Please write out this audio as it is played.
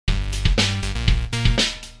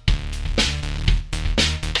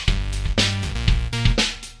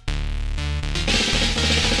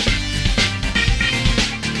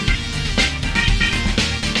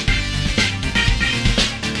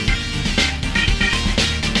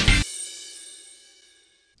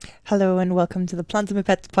Hello and welcome to the Plants and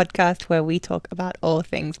Pets podcast where we talk about all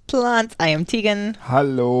things plants. I am Tegan.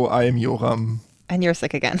 Hello, I am Joram. And you're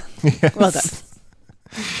sick again. Yes. Well done.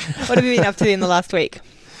 What have you been up to in the last week?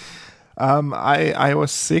 I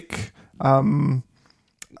was sick.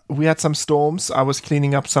 We had some storms. I was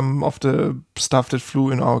cleaning up some of the stuff that flew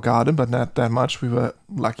in our garden, but not that much. We were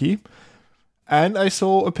lucky. And I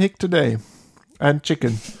saw a pig today. And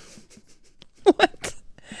chicken. What?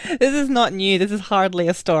 This is not new. This is hardly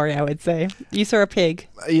a story, I would say. You saw a pig?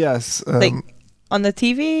 Yes. Like on the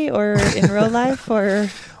TV or in real life or?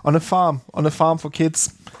 On a farm for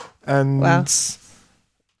kids. And wow.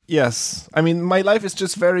 Yes. I mean, my life is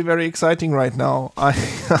just very, very exciting right now. I'm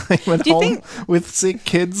at home with sick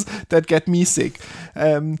kids that get me sick.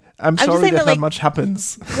 I'm sorry that not much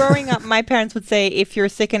happens. Growing up, my parents would say, if you're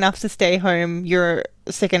sick enough to stay home, you're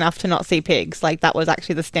sick enough to not see pigs. Like, that was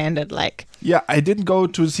actually the standard. Like, yeah, I didn't go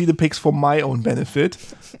to see the pigs for my own benefit.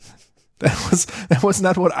 That was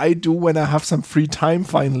not what I do when I have some free time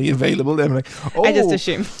finally available. I'm like, oh, I just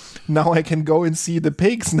assume. Now I can go and see the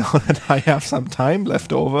pigs now that I have some time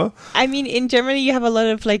left over. I mean, in Germany, you have a lot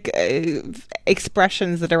of like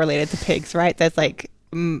expressions that are related to pigs, right? There's like,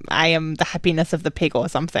 I am the happiness of the pig or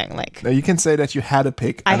something. Like, no, you can say that you had a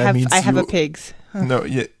pig. I have a pigs. No,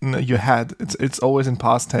 you had. It's always in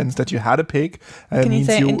past tense that you had a pig. And can it you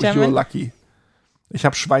say it in German? You're lucky. Ich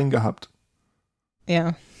habe Schwein gehabt.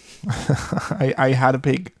 Yeah. I had a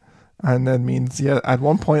pig. And that means, yeah, at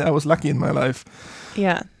one point I was lucky in my life.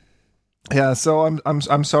 Yeah. Yeah, so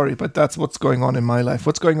I'm sorry, but that's what's going on in my life.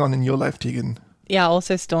 What's going on in your life, Tegan? Yeah,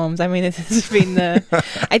 also storms. I mean, this has been the.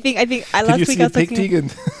 I think. Last week I was pig,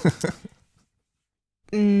 Tegan?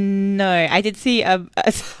 No, I did see a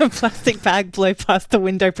plastic bag blow past the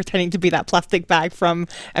window, pretending to be that plastic bag from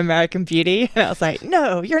American Beauty, and I was like,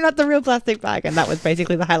 "No, you're not the real plastic bag," and that was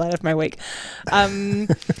basically the highlight of my week.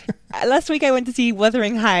 Last week I went to see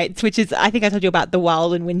Wuthering Heights, which is, I think I told you about, the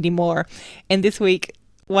wild and windy moor, and this week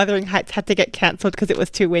Wuthering Heights had to get cancelled because it was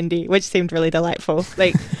too windy, which seemed really delightful.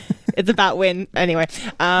 Like, it's about wind. Anyway.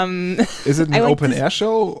 Is it an open air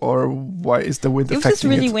show, or why is the wind affecting it? It was just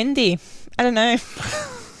really windy. I don't know.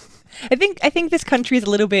 I think this country is a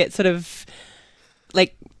little bit sort of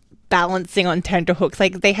like balancing on tenterhooks.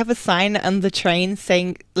 Like, they have a sign on the train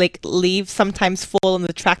saying like leaves sometimes fall on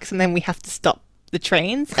the tracks and then we have to stop the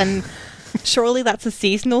trains, and surely that's a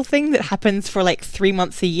seasonal thing that happens for like 3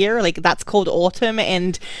 months a year. Like, that's called autumn,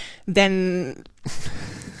 and then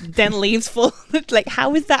leaves fall. Like,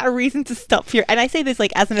 how is that a reason to stop here? And I say this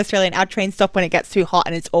like as an Australian, our trains stop when it gets too hot,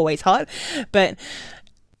 and it's always hot. But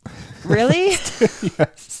really?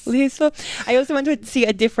 Yes. Useful. I also went to see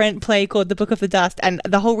a different play called The Book of the Dust, and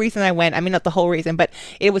the whole reason I went, I mean, not the whole reason, but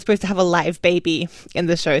it was supposed to have a live baby in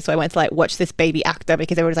the show, so I went to like watch this baby actor,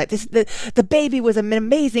 because everyone was like, the baby was an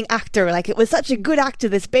amazing actor, like, it was such a good actor,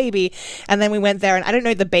 this baby. And then we went there, and I don't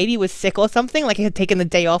know, the baby was sick or something, like it had taken the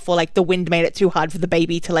day off, or like the wind made it too hard for the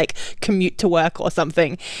baby to like commute to work or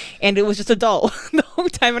something, and it was just a doll the whole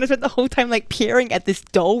time, and I spent the whole time like peering at this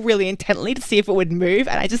doll really intently to see if it would move,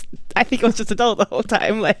 and I think it was just a doll the whole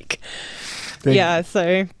time. Like, so they're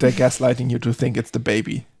gaslighting you to think it's the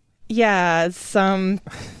baby. Yeah, some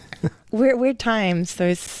weird times.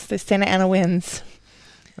 Those Santa Ana winds.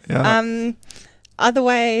 Yeah.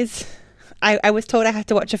 Otherwise, I was told I had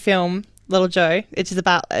to watch a film, Little Joe, which is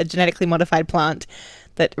about a genetically modified plant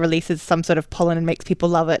that releases some sort of pollen and makes people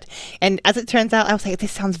love it. And as it turns out, I was like,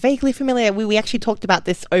 this sounds vaguely familiar. We actually talked about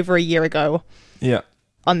this over a year ago. Yeah.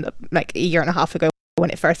 Like a year and a half ago, when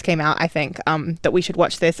it first came out, I think, that we should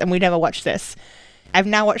watch this, and we never watched this. I've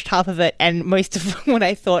now watched half of it, and most of what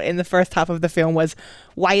I thought in the first half of the film was,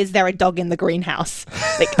 why is there a dog in the greenhouse?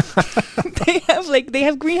 Like, they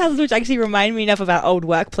have greenhouses which actually remind me enough of our old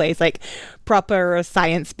workplace, like proper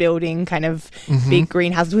science building kind of big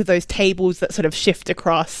greenhouses with those tables that sort of shift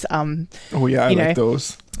across. Oh yeah, I like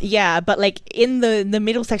those. Yeah, but like in the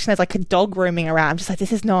middle section, there's like a dog roaming around. I'm just like,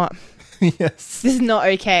 this is not. Yes. This is not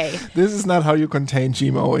okay. This is not how you contain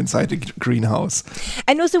GMO inside the greenhouse.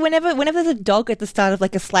 And also, whenever there's a dog at the start of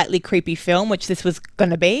like a slightly creepy film, which this was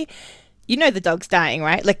going to be, you know the dog's dying,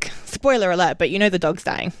 right? Like, spoiler alert, but you know the dog's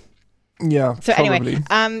dying. Yeah, so probably.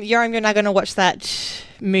 Anyway, you're now going to watch that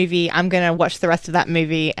movie. I'm going to watch the rest of that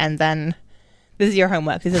movie, and then this is your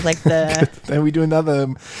homework. This is like the... Then we do another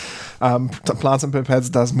Plants and Pets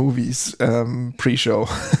Does Movies pre-show,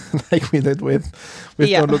 like we did with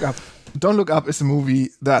Don't Look Up. Don't Look Up is a movie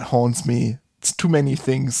that haunts me. It's too many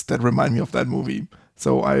things that remind me of that movie.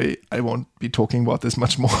 So I won't be talking about this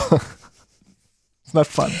much more. It's not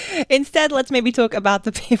fun. Instead, let's maybe talk about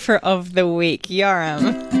the paper of the week.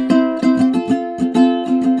 Yoram.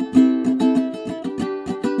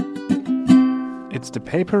 the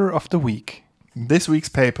paper of the week. This week's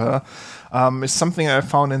paper is something I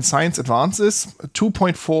found in Science Advances, a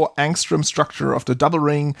 2.4 angstrom structure of the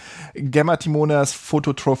double-ring Gemmatimonas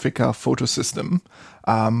phototrophica photosystem.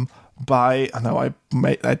 I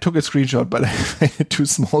took a screenshot, but I made it too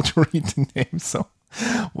small to read the name, so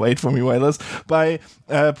wait for me, whalers. By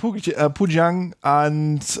Pujiang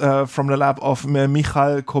and from the lab of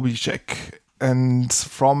Michal Kubicek. And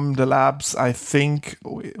from the labs, I think,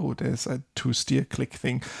 there's a two-steer click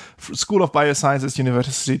thing, School of Biosciences,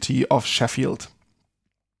 University of Sheffield.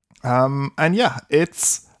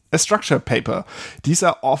 It's a structure paper. These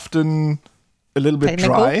are often a little bit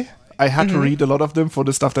dry. I had to read a lot of them for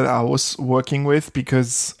the stuff that I was working with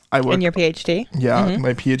because I worked... In your PhD? Yeah,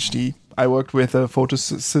 my PhD. I worked with a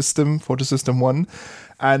Photosystem 1.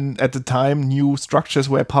 And at the time, new structures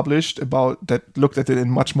were published that looked at it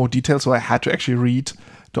in much more detail. So I had to actually read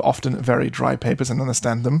the often very dry papers and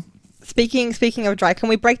understand them. Speaking of dry, can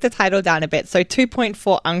we break the title down a bit? So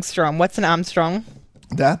 2.4 angstrom. What's an angstrom?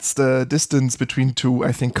 That's the distance between two,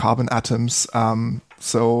 I think, carbon atoms.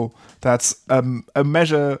 So that's a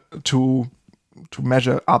measure to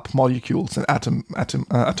measure up molecules and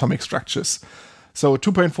atomic structures. So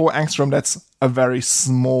 2.4 angstrom, that's a very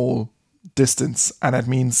small distance, and that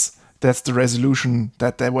means that's the resolution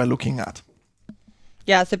that they were looking at.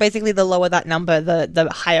 Yeah, so basically the lower that number, the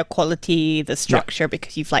higher quality the structure,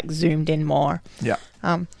 because you've zoomed in more. Yeah.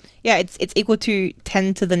 It's equal to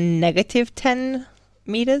 10 to the negative 10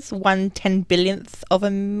 meters, 1/10 billionth of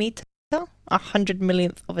a meter, 100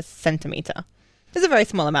 millionth of a centimeter. It's a very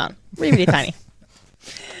small amount, really, really tiny.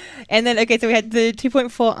 And then, so we had the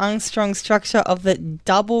 2.4 angstrom structure of the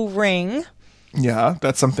double ring. Yeah,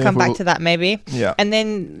 that's something. Come back to that maybe. Yeah. And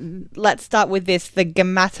then let's start with this, the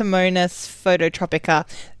Gemmatimonas phototropica.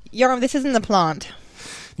 Yoram, this isn't the plant.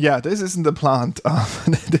 Yeah, this isn't the plant.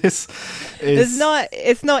 This is...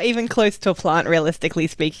 It's not even close to a plant, realistically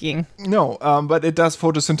speaking. No, but it does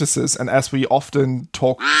photosynthesis. And as we often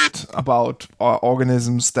talked about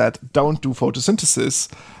organisms that don't do photosynthesis,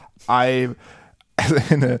 I...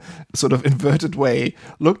 in a sort of inverted way,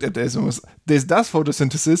 looked at this and this does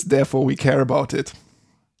photosynthesis, therefore we care about it.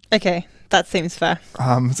 Okay, that seems fair.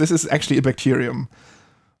 This is actually a bacterium.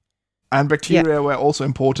 And bacteria were also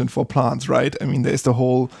important for plants, right? I mean, there's the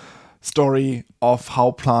whole story of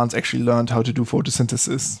how plants actually learned how to do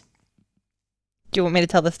photosynthesis. Do you want me to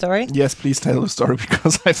tell the story? Yes, please tell the story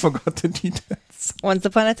because I forgot the details. Once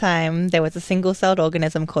upon a time, there was a single-celled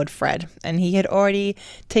organism called Fred, and he had already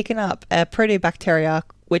taken up a protobacteria,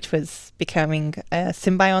 which was becoming a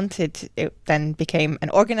symbiont. It then became an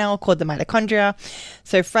organelle called the mitochondria.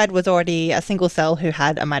 So Fred was already a single cell who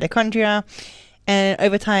had a mitochondria. And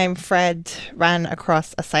over time, Fred ran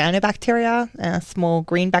across a cyanobacteria, a small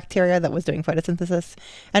green bacteria that was doing photosynthesis.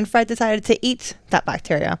 And Fred decided to eat that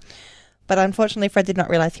bacteria. But unfortunately, Fred did not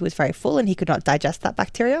realize he was very full and he could not digest that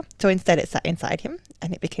bacteria. So instead, it sat inside him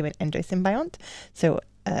and it became an endosymbiont. So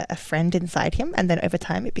a friend inside him. And then over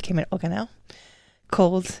time, it became an organelle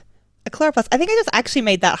called a chloroplast. I think I just actually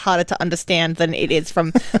made that harder to understand than it is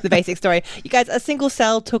from the basic story. You guys, a single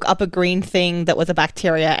cell took up a green thing that was a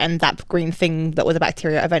bacteria, and that green thing that was a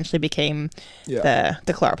bacteria eventually became the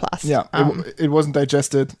chloroplast. Yeah, it wasn't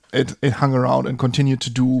digested. It hung around and continued to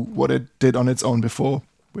do what it did on its own before.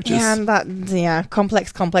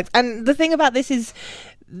 Complex. And the thing about this is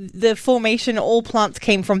the formation, all plants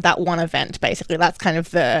came from that one event, basically. That's kind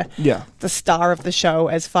of the star of the show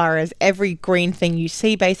as far as every green thing you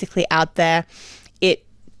see basically out there,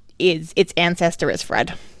 its ancestor is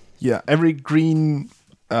Fred. Yeah, every green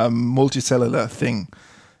multicellular thing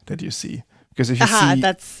that you see. Because if you see...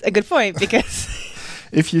 That's a good point, because...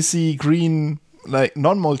 if you see green,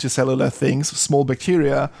 non-multicellular things, small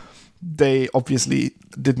bacteria... They obviously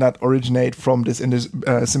did not originate from this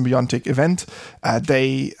symbiotic event.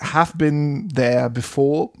 They have been there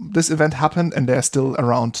before this event happened, and they're still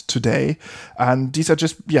around today. And these are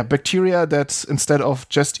just bacteria that instead of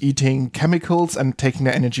just eating chemicals and taking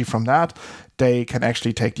their energy from that, they can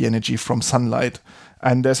actually take the energy from sunlight.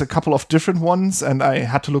 And there's a couple of different ones, and I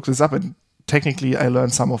had to look this up. And technically, I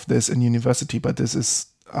learned some of this in university, but this is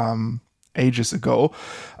ages ago.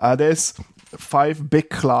 There's 5 big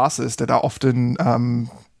classes that are often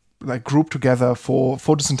grouped together for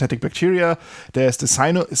photosynthetic bacteria. There's the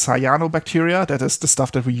cyanobacteria, that is the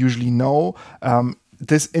stuff that we usually know.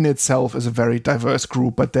 This in itself is a very diverse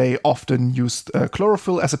group, but they often use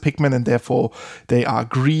chlorophyll as a pigment, and therefore they are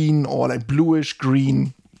green or bluish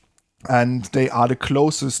green, and they are the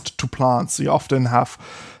closest to plants. So you often have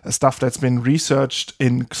stuff that's been researched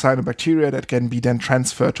in cyanobacteria that can be then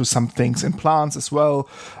transferred to some things in plants as well,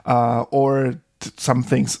 or some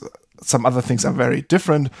things some other things are very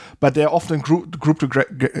different, but they're often grouped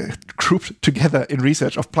together in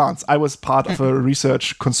research of plants. I was part of a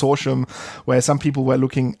research consortium where some people were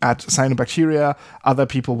looking at cyanobacteria, other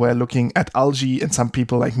people were looking at algae, and some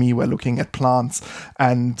people like me were looking at plants,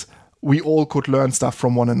 and we all could learn stuff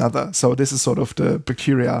from one another. So this is sort of the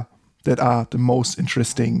bacteria that are the most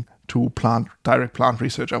interesting to direct plant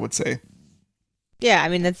research, I would say. Yeah, I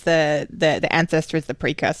mean, that's the ancestor is the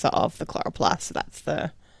precursor of the chloroplast, so that's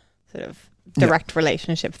the sort of direct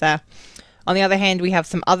relationship there. On the other hand, we have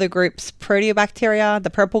some other groups, proteobacteria, the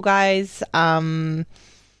purple guys, can't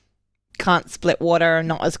split water,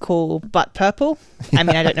 not as cool, but purple. I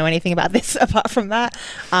mean, I don't know anything about this apart from that.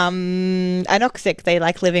 Anoxic, they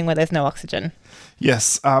like living where there's no oxygen.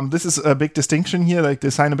 Yes, this is a big distinction here. Like the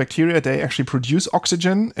cyanobacteria, they actually produce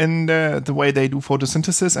oxygen in the way they do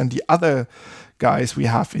photosynthesis, and the other guys we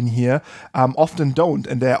have in here often don't,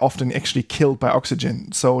 and they're often actually killed by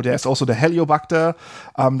oxygen. So there's also the Heliobacter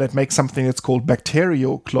that makes something that's called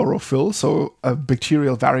bacteriochlorophyll, so a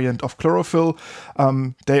bacterial variant of chlorophyll.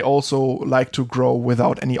 They also like to grow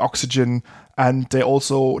without any oxygen, and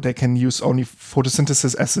they can use only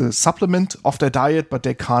photosynthesis as a supplement of their diet, but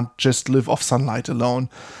they can't just live off sunlight alone.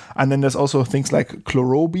 And then there's also things like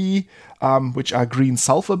chlorobi, which are green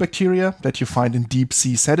sulfur bacteria that you find in deep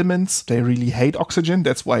sea sediments. They really hate oxygen.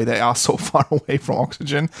 That's why they are so far away from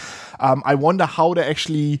oxygen. I wonder how they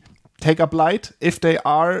actually take up light if they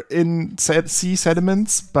are in sea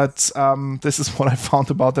sediments, but this is what I found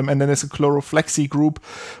about them. And then there's a chloroflexi group,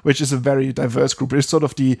 which is a very diverse group. It's sort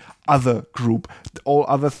of the other group. All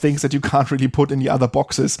other things that you can't really put in the other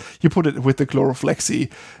boxes, you put it with the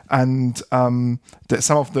chloroflexi. And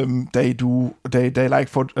some of them, they like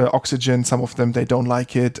oxygen, some of them, they don't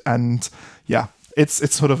like it. And yeah,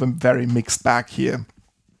 it's sort of a very mixed bag here.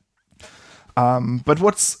 But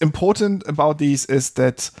what's important about these is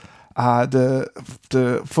that the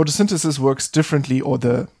photosynthesis works differently, or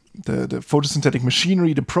the photosynthetic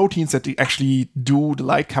machinery, the proteins that they actually do the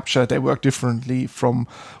light capture, they work differently from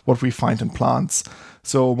what we find in plants.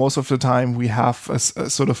 So most of the time we have a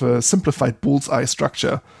sort of a simplified bullseye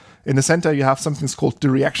structure. In the center you have something that's called the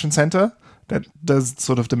reaction center that does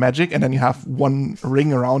sort of the magic, and then you have one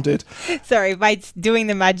ring around it. Sorry, by doing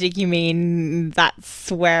the magic, you mean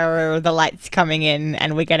that's where the light's coming in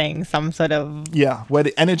and we're getting some sort of... Yeah, where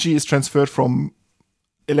the energy is transferred from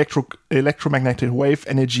electromagnetic wave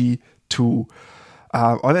energy to...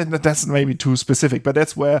 that's maybe too specific, but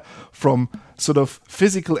that's where from sort of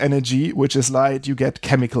physical energy, which is light, you get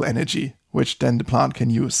chemical energy, which then the plant can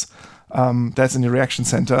use. That's in the reaction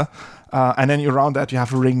center. And then around that, you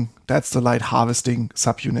have a ring. That's the light harvesting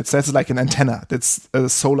subunits. That's like an antenna. That's a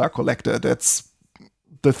solar collector. That's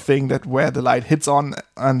the thing that where the light hits on,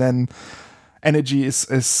 and then energy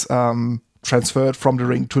is transferred from the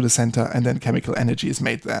ring to the center, and then chemical energy is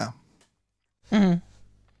made there. Mm-hmm.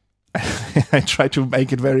 I try to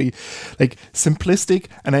make it very like simplistic,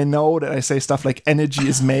 and I know that I say stuff like energy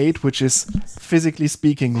is made, which is physically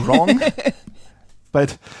speaking wrong.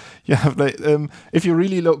 But you have like if you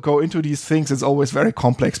really go into these things, it's always very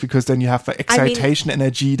complex, because then you have the excitation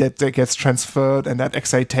energy that gets transferred, and that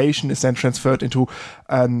excitation is then transferred into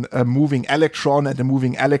a moving electron, and the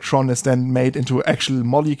moving electron is then made into actual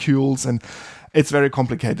molecules, and it's very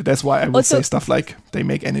complicated. That's why I would say stuff like they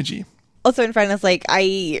make energy. Also, in fairness, like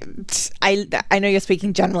I know you're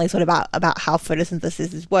speaking generally sort of about how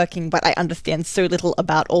photosynthesis is working, but I understand so little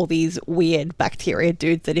about all these weird bacteria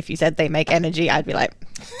dudes that if you said they make energy, I'd be like,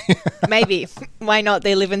 maybe, why not?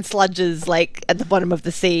 They live in sludges, like at the bottom of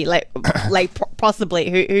the sea, like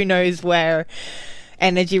possibly. Who knows where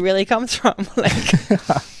energy really comes from? Like,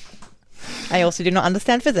 I also do not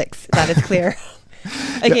understand physics. That is clear.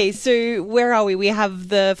 Okay, yeah. So where are we? We have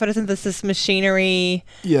the photosynthesis machinery.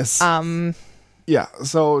 Yes. Yeah,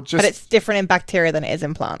 so just... But it's different in bacteria than it is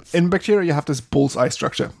in plants. In bacteria, you have this bullseye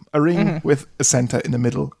structure, a ring with a center in the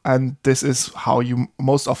middle. And this is how you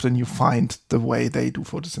most often you find the way they do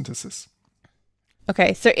photosynthesis.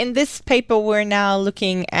 Okay, so in this paper, we're now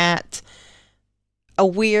looking at a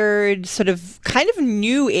weird sort of kind of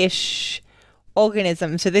new-ish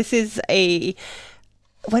organism. So this is a...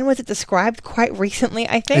 When was it described? Quite recently,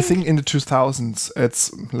 I think. I think in the 2000s.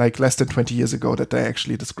 It's like less than 20 years ago that they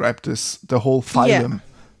actually described this, the whole phylum.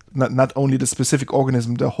 Yeah. Not only the specific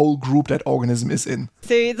organism, the whole group that organism is in.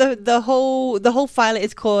 So the whole phylum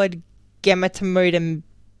is called Gemmatomodon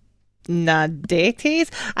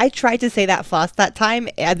Nadates. I tried to say that fast that time.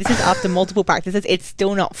 This is after multiple practices. It's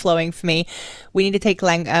still not flowing for me. We need to take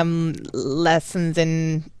lessons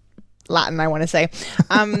in Latin, I want to say.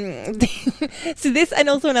 So this and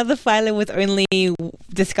also another phyla was only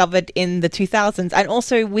discovered in the 2000s, and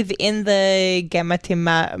also within the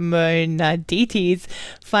Gemmatimmonadites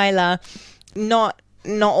phyla, not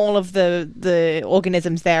all of the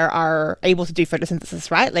organisms there are able to do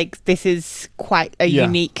photosynthesis, right? Like this is quite a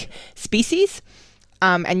unique species.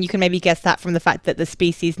 And you can maybe guess that from the fact that the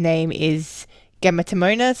species name is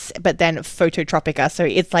Gemmatimonas, but then Phototropica. So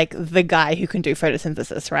it's like the guy who can do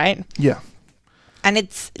photosynthesis, right? Yeah. And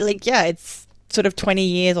it's like, it's sort of 20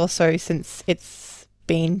 years or so since it's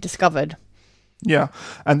been discovered. Yeah.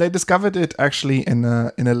 And they discovered it actually in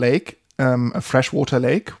a lake, a freshwater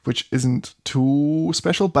lake, which isn't too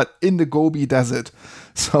special, but in the Gobi Desert.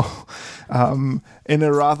 So in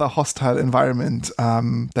a rather hostile environment,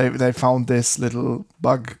 they found this little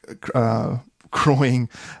bug growing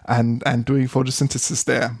and doing photosynthesis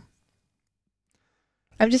there.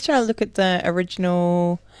 I'm just trying to look at the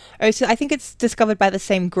original. Oh, so I think it's discovered by the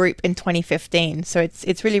same group in 2015. So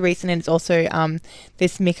it's really recent, and it's also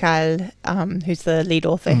this Mikhail, who's the lead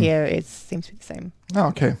author here, seems to be the same. Oh,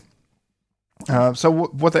 okay. So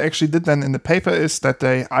what they actually did then in the paper is that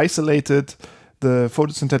they isolated the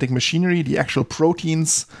photosynthetic machinery, the actual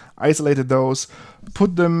proteins, isolated those,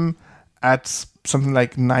 put them at something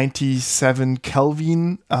like 97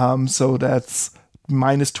 Kelvin, so that's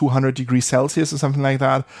minus 200 degrees Celsius or something like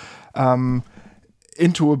that,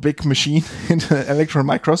 into a big machine, into an electron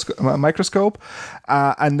microscope.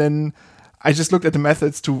 And then I just looked at the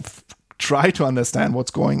methods to try to understand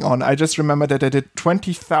what's going on. I just remember that I did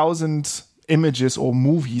 20,000 images or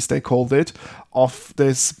movies, they called it, of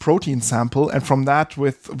this protein sample. And from that,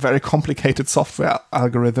 with very complicated software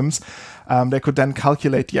algorithms, they could then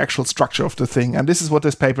calculate the actual structure of the thing. And this is what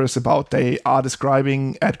this paper is about. They are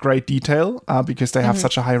describing at great detail, because they have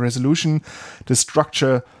such a high resolution, the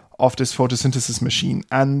structure of this photosynthesis machine.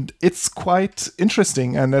 And it's quite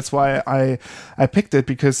interesting. And that's why I picked it,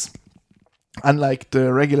 because unlike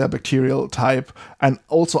the regular bacterial type, and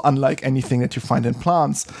also unlike anything that you find in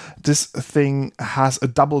plants, this thing has a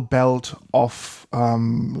double belt of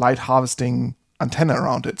light harvesting antenna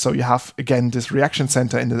around it. So you have, again, this reaction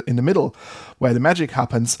center in the middle where the magic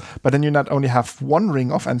happens, but then you not only have one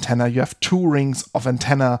ring of antenna, you have two rings of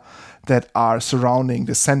antenna that are surrounding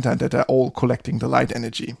the center, that are all collecting the light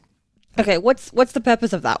energy. Okay, what's the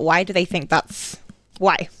purpose of that? Why do they think that's...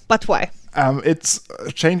 Why? But why? It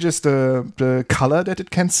changes the color that it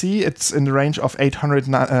can see. It's in the range of 800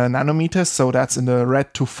 nanometers, so that's in the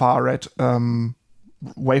red to far red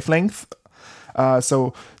wavelength.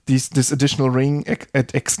 So this additional ring,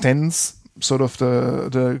 it extends sort of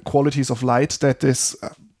the qualities of light that this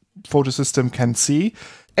photosystem can see.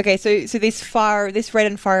 Okay, so this red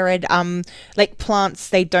and far red, like plants,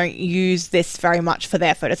 they don't use this very much for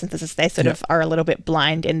their photosynthesis. They sort of are a little bit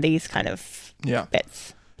blind in these kind of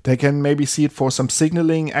bits. They can maybe see it for some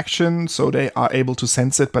signaling action, so they are able to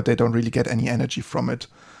sense it, but they don't really get any energy from it.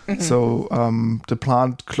 Mm-hmm. So the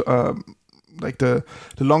plant, like the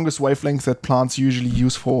longest wavelength that plants usually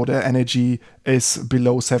use for their energy is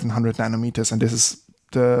below 700 nanometers, and this is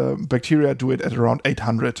the bacteria do it at around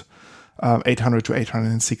 800 to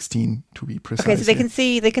 816 to be precise. Okay, so they can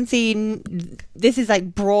see this is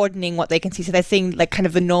like broadening what they can see. So they're seeing like kind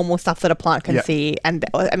of the normal stuff that a plant can see, and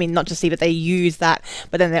I mean not just see, but they use that,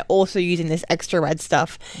 but then they're also using this extra red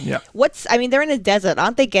stuff. Yeah. They're in a desert.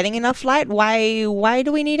 Aren't they getting enough light? Why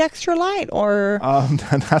do we need extra light? Or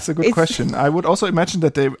that's a good question. I would also imagine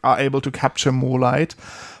that they are able to capture more light.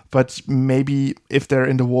 But maybe if they're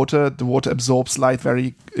in the water absorbs light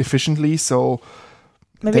very efficiently, so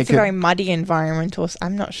maybe it's a very muddy environment, or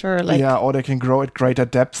I'm not sure. Or they can grow at greater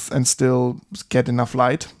depth and still get enough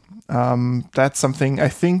light. That's something I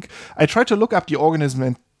think. I tried to look up the organism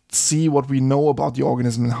and see what we know about the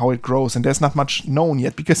organism and how it grows, and there's not much known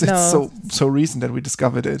yet because it's so recent that we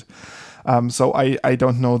discovered it. So I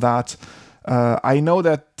don't know that. I know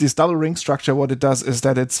that this double ring structure, what it does is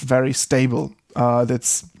that it's very stable.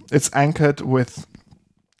 It's anchored with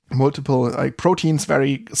multiple proteins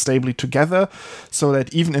very stably together, so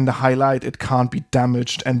that even in the high light it can't be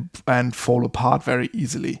damaged and fall apart very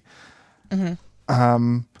easily.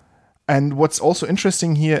 Mm-hmm. And what's also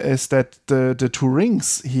interesting here is that the two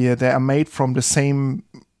rings here, they are made from the same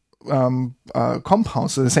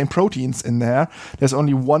compounds, so the same proteins in there. There's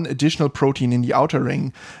only one additional protein in the outer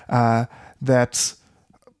ring that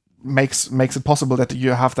makes it possible that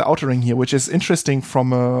you have the outer ring here, which is interesting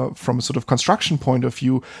from a sort of construction point of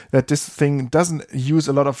view, that this thing doesn't use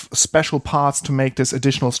a lot of special parts to make this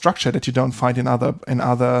additional structure that you don't find in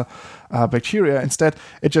other bacteria. Instead,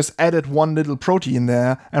 it just added one little protein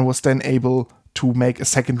there and was then able to make a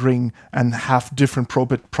second ring and have different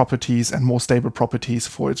properties and more stable properties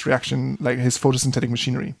for its reaction, like his photosynthetic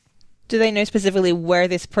machinery. Do they know specifically where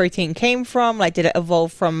this protein came from? Like, did it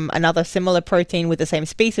evolve from another similar protein with the same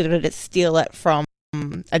species, or did it steal it from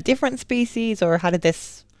a different species, or how did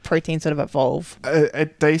this protein sort of evolve?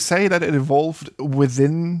 They say that it evolved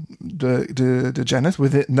within the genus,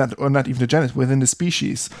 within not even the genus, within the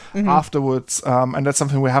species. Afterwards, and that's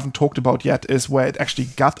something we haven't talked about yet, is where it actually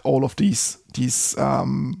got all of these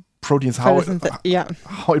proteins, how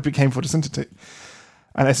it became photosynthetic.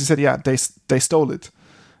 And as you said, they stole it.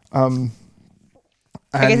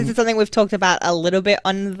 I guess it's something we've talked about a little bit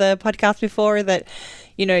on the podcast before, that,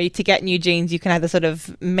 you know, to get new genes, you can either sort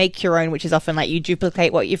of make your own, which is often like you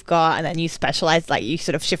duplicate what you've got and then you specialize, like you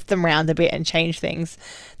sort of shift them around a bit and change things.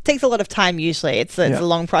 It takes a lot of time usually. It's a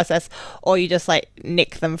long process. Or you just like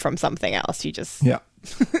nick them from something else. You just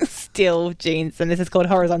steal genes. And this is called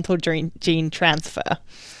horizontal gene transfer.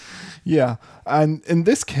 Yeah. And in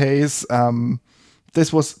this case,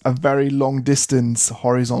 this was a very long distance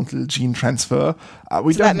horizontal gene transfer. So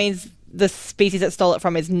that means the species that stole it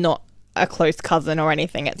from is not a close cousin or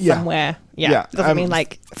anything. It's somewhere. Yeah. It doesn't mean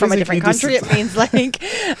like from a different country. It means like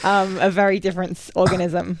a very different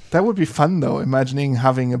organism. That would be fun though, imagining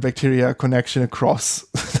having a bacteria connection across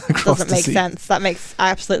doesn't make sense. That makes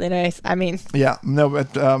absolutely no sense. I mean. Yeah, no,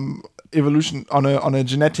 but evolution on a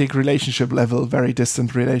genetic relationship level, very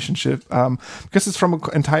distant relationship, because it's from an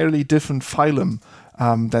entirely different phylum.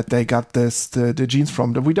 That they got the genes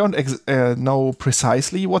from. We don't know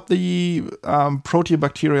precisely what the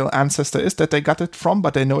proteobacterial ancestor is that they got it from,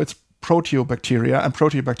 but they know it's proteobacteria, and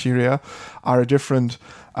proteobacteria are a different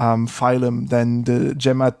phylum than the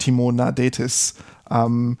Gemmatimonadetes.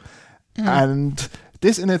 And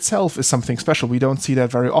this in itself is something special. We don't see that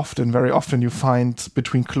very often. Very often you find,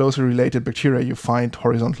 between closely related bacteria, you find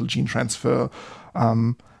horizontal gene transfer.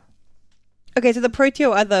 Okay, so the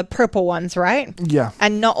proteo are the purple ones, right? Yeah.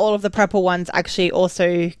 And not all of the purple ones actually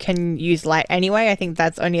also can use light anyway. I think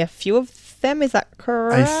that's only a few of them. Is that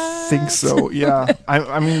correct? I think so, yeah.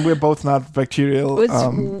 I mean, we're both not bacterial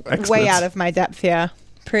experts. Way out of my depth here.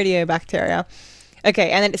 Proteobacteria.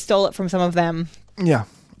 Okay, and then it stole it from some of them. Yeah.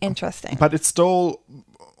 Interesting. But it stole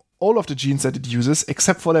all of the genes that it uses,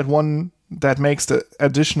 except for that one that makes the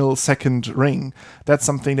additional second ring. That's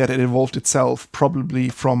something that it evolved itself, probably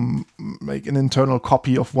from like an internal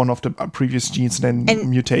copy of one of the previous genes, and then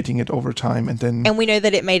mutating it over time. And we know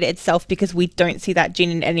that it made it itself because we don't see that gene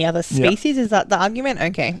in any other species. Is that the argument?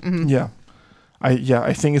 Okay. Mm-hmm. Yeah.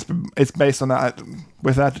 I think it's based on that.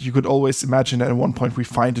 With that, you could always imagine that at one point we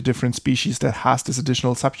find a different species that has this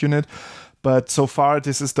additional subunit. But so far,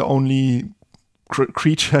 this is the only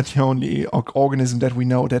creature, the only organism that we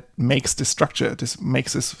know that makes this structure. This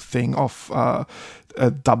makes this thing of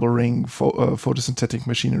a double ring photosynthetic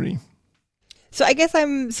machinery. So I guess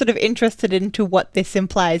I'm sort of interested into what this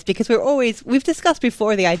implies, because we've discussed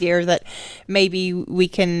before the idea that maybe we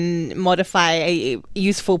can modify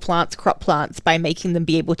useful plants, crop plants, by making them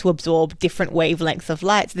be able to absorb different wavelengths of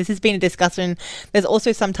light. So this has been a discussion. There's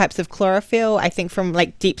also some types of chlorophyll, I think, from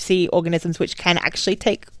like deep sea organisms, which can actually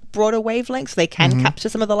take broader wavelengths. They can capture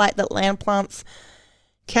some of the light that land plants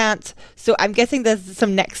can't. So I'm guessing there's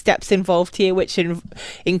some next steps involved here, which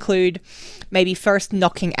include maybe first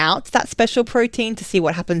knocking out that special protein to see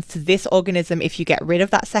what happens to this organism if you get rid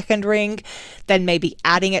of that second ring, then maybe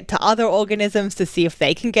adding it to other organisms to see if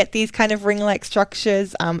they can get these kind of ring-like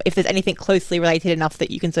structures, if there's anything closely related enough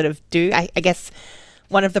that you can sort of do. I guess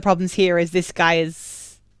one of the problems here is this guy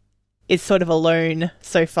is sort of alone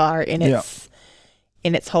so far in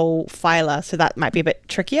its whole phyla, so that might be a bit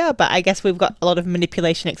trickier, but I guess we've got a lot of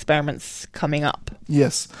manipulation experiments coming up.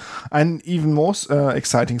 Yes, and even more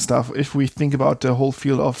exciting stuff if we think about the whole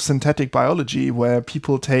field of synthetic biology, where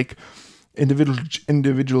people take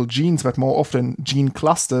individual genes, but more often gene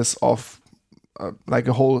clusters of like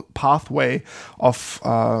a whole pathway of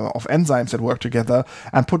enzymes that work together,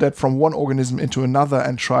 and put that from one organism into another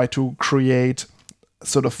and try to create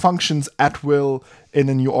sort of functions at will in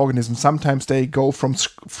a new organism. Sometimes they go from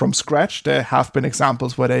scratch. There have been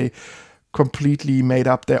examples where they completely made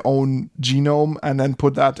up their own genome and then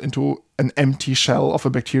put that into an empty shell of a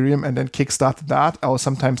bacterium and then kickstarted that. Or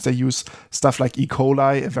sometimes they use stuff like E.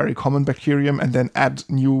 coli, a very common bacterium, and then add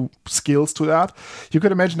new skills to that. You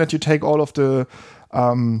could imagine that you take all of the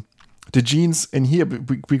genes in here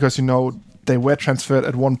because, you know, they were transferred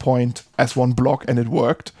at one point as one block and it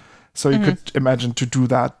worked. So you could imagine to do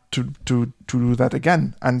that, to do that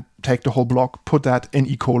again, and take the whole block, put that in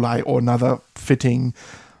E. coli or another fitting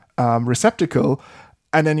receptacle,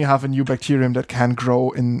 and then you have a new bacterium that can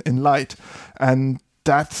grow in light. And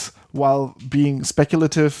that, while being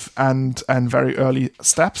speculative and very early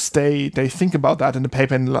steps, they think about that in the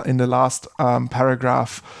paper in the last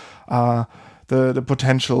paragraph, the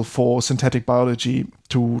potential for synthetic biology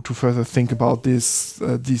to further think about these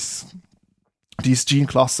gene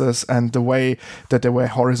clusters and the way that they were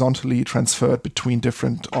horizontally transferred between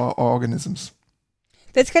different organisms.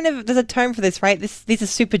 There's a term for this, right? These are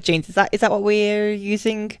super genes. Is that what we're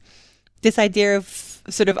using? This idea of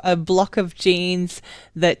sort of a block of genes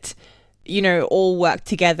that, all work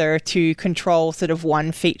together to control sort of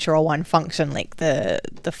one feature or one function, like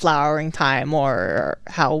the flowering time or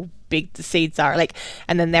how big the seeds are,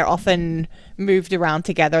 and then they're often moved around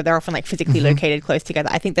together. They're often physically located close together.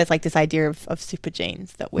 I think there's this idea of super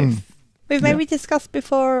genes that we've maybe discussed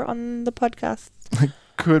before on the podcast.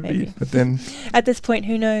 Could be, but then at this point,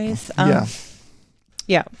 who knows?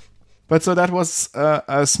 Yeah. But so that was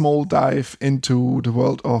a small dive into the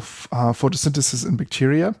world of photosynthesis in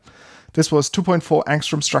bacteria. This was 2.4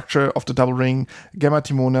 angstrom structure of the double ring Gamma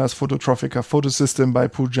Timonas phototrophica photosystem by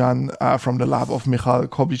Pujan from the lab of Michal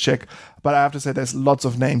Korbicek. But I have to say there's lots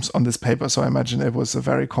of names on this paper, so I imagine it was a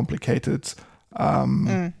very complicated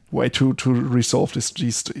way to resolve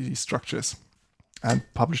these structures and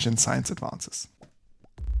publish in Science Advances.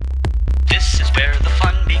 This is where the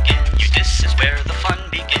fun begins. This is where the fun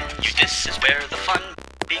begins. This is where the fun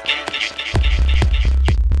begins.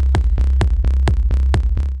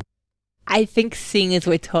 I think seeing as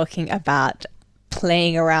we're talking about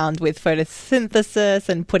playing around with photosynthesis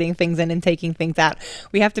and putting things in and taking things out,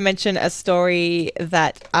 we have to mention a story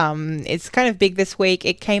that is kind of big this week.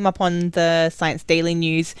 It came up on the Science Daily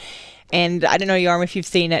News, and I don't know, Yoram, if you've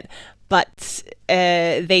seen it, but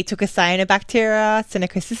they took a cyanobacteria,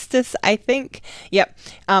 Synechocystis, I think. Yep.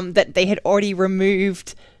 That they had already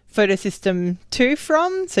removed photosystem 2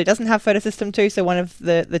 from. So it doesn't have photosystem 2, so one of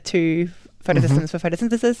the two photosystems for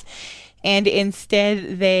photosynthesis. And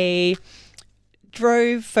instead they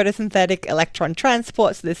drove photosynthetic electron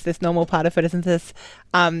transport, so this normal part of photosynthesis,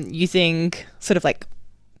 using sort of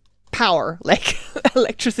power,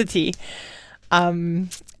 electricity. So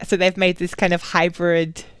they've made this kind of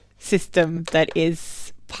hybrid system that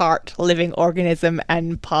is part living organism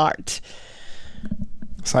and part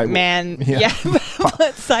cyborg. Man,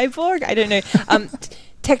 cyborg. I don't know.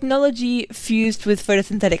 Technology fused with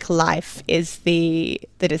photosynthetic life is the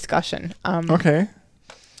discussion. Okay.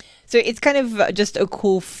 So it's kind of just a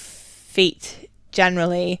cool feat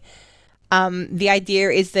generally. The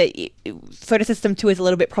idea is that photosystem 2 is a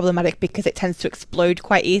little bit problematic because it tends to explode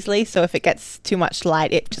quite easily. So if it gets too much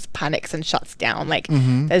light, it just panics and shuts down.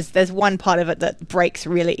 There's one part of it that breaks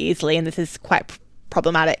really easily, and this is quite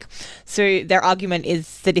problematic. So their argument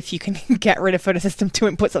is that if you can get rid of photosystem 2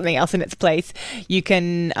 and put something else in its place, you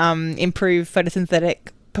can improve photosynthetic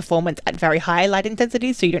performance at very high light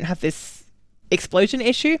intensities, so you don't have this explosion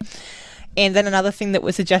issue. And then another thing that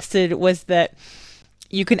was suggested was that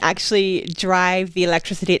you can actually drive the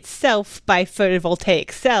electricity itself by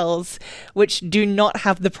photovoltaic cells, which do not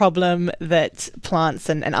have the problem that plants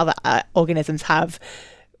and other organisms have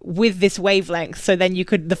with this wavelength. So then the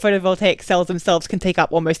photovoltaic cells themselves can take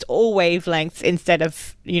up almost all wavelengths instead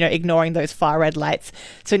of, ignoring those far red lights.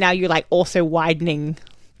 So now you're also widening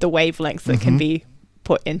the wavelengths that can be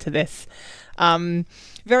put into this.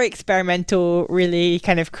 Very experimental, really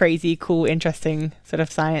kind of crazy, cool, interesting sort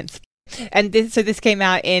of science. And this came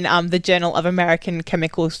out in the Journal of American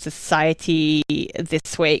Chemical Society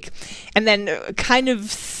this week. And then kind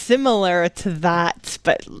of similar to that,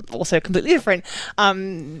 but also completely different,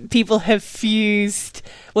 people have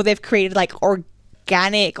they've created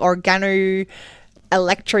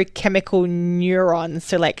organoelectrochemical neurons,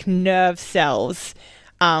 so nerve cells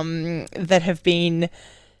that have been...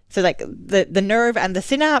 So the nerve and the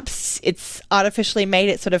synapse, it's artificially made,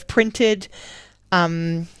 it's sort of printed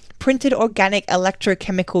organic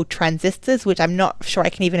electrochemical transistors, which I'm not sure I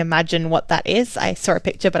can even imagine what that is. I saw a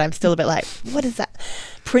picture, but I'm still a bit what is that?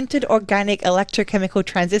 Printed organic electrochemical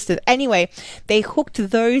transistors. Anyway, they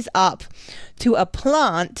hooked those up to a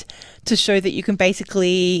plant to show that you can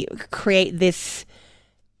basically create this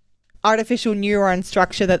artificial neuron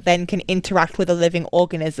structure that then can interact with a living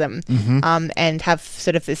organism and have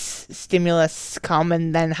sort of this stimulus come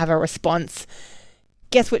and then have a response.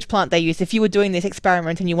 Guess which plant they used. If you were doing this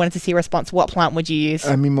experiment and you wanted to see a response, what plant would you use?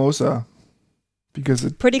 A mimosa.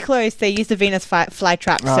 Because pretty close. They used a Venus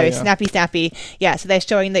flytrap, snappy. Yeah, so they're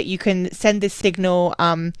showing that you can send this signal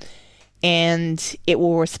and it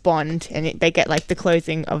will respond, and they get the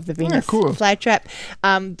closing of the Venus flytrap.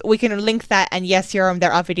 We can link that, and yes, Yoram,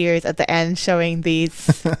 there are videos at the end showing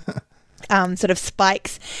these sort of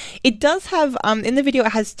spikes. It does have in the video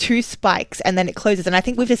it has 2 spikes and then it closes, and I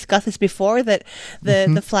think we've discussed this before, that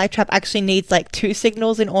the fly trap actually needs like 2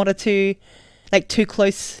 signals in order to, like 2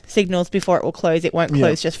 close signals before it will close. It won't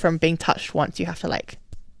close just from being touched once. You have to like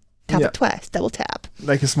tap it twice, double tap,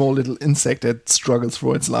 like a small little insect that struggles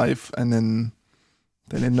for its life, and then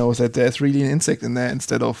it knows that there's really an insect in there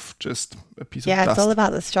instead of just a piece of dust. Yeah, it's all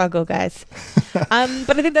about the struggle, guys. But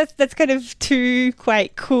I think that's kind of 2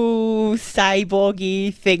 quite cool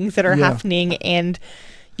cyborgy things that are happening, and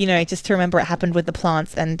just to remember it happened with the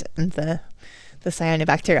plants and the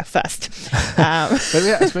cyanobacteria first. But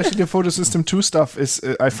yeah, especially the photosystem 2 stuff is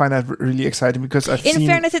I find that really exciting, because in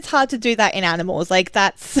fairness, it's hard to do that in animals. Like,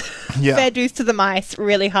 that's fair dues to the mice,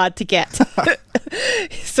 really hard to get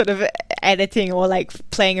sort of editing or like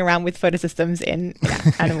playing around with photosystems in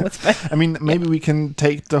animals. But I mean, maybe we can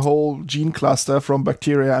take the whole gene cluster from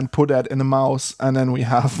bacteria and put that in a mouse, and then we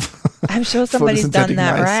have I'm sure somebody's done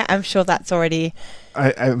that, mice. right? I'm sure that's already...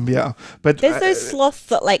 but there's those sloths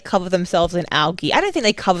that like cover themselves in algae. I don't think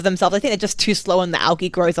they cover themselves. I think they're just too slow and the algae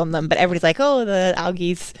grows on them. But everybody's like, oh, the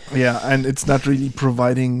algae's... Yeah, and it's not really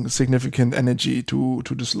providing significant energy to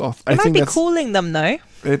the sloth. It might be cooling them, though.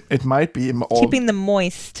 It might be. Keeping them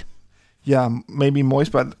moist. Yeah, maybe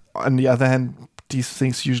moist, but on the other hand, these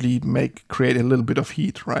things usually create a little bit of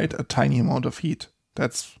heat, right? A tiny amount of heat.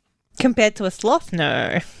 That's... Compared to a sloth,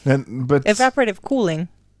 no. But evaporative cooling.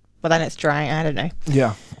 Well, then it's drying. I don't know.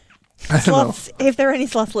 Yeah. Sloths, if there are any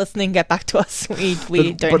sloths listening, get back to us.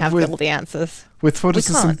 We don't have all the answers. With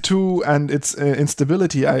photosystem 2 and its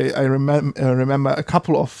instability, I remember a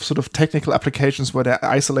couple of sort of technical applications where they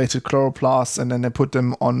isolated chloroplasts and then they put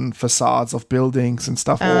them on facades of buildings and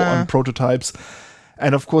stuff, or on prototypes.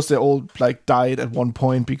 And of course, they all like died at one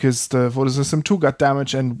point because the photosystem 2 got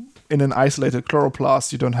damaged, and in an isolated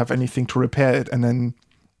chloroplast, you don't have anything to repair it, and then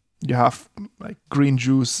you have like green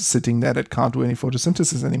juice sitting there that can't do any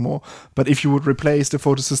photosynthesis anymore. But if you would replace the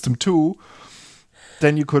photosystem 2,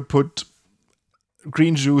 then you could put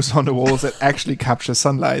green juice on the walls that actually capture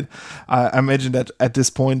sunlight. I imagine that at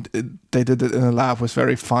this point they did it in a lab with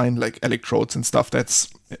very fine like electrodes and stuff.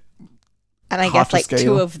 That's and I guess like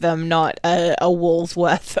scale. 2 of them, not a wall's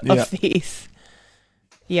worth of these.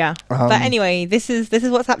 Yeah, but anyway, this is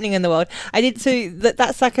what's happening in the world. I did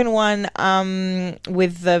that second one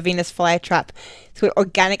with the Venus flytrap. It's with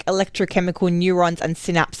organic electrochemical neurons and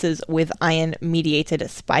synapses with ion-mediated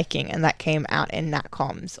spiking, and that came out in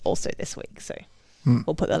NatComs also this week. So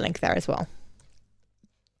we'll put the link there as well.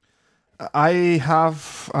 I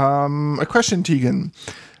have a question, Tegan.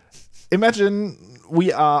 Imagine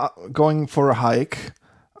we are going for a hike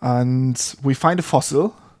and we find a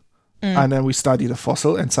fossil. And then we study the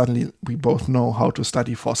fossil, and suddenly we both know how to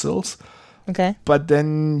study fossils. Okay. But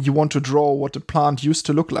then you want to draw what the plant used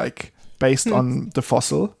to look like based on the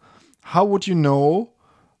fossil. How would you know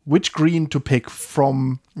which green to pick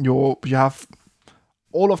from you have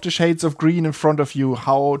all of the shades of green in front of you,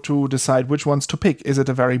 how to decide which ones to pick? Is it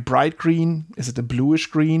a very bright green? Is it a bluish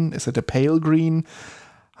green? Is it a pale green?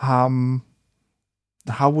 How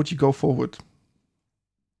would you go forward?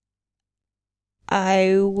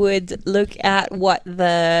 I would look at what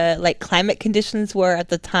the climate conditions were at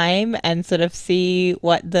the time and sort of see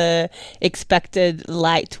what the expected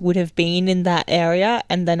light would have been in that area,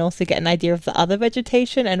 and then also get an idea of the other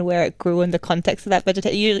vegetation and where it grew in the context of that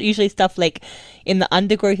vegetation. Usually stuff like in the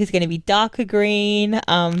undergrowth is going to be darker green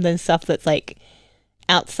than stuff that's like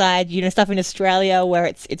outside, stuff in Australia where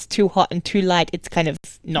it's too hot and too light, it's kind of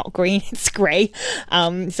not green, it's grey.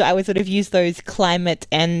 So I would sort of use those climate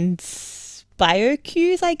and bio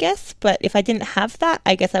cues, I guess. But if I didn't have that,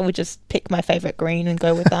 I guess I would just pick my favorite green and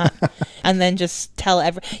go with that. And then just tell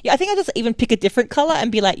I think I just even pick a different color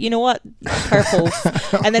and be like, you know what, purple.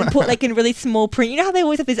 And then put in really small print. You know how they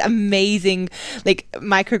always have these amazing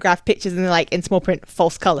micrograph pictures and they're in small print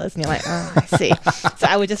false colors, and you're like, oh, I see. So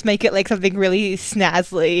I would just make it something really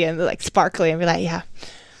snazzy and sparkly and be like, yeah,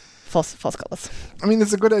 false colors. I mean,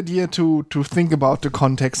 it's a good idea to think about the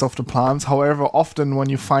context of the plants. However, often when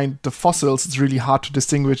you find the fossils, it's really hard to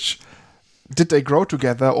distinguish, did they grow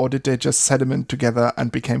together or did they just sediment together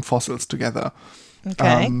and became fossils together?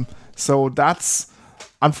 Okay. So that's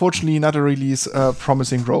unfortunately not a really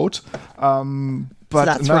promising road. But so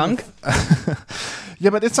that's wrong. Yeah,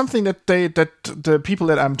 but it's something that the people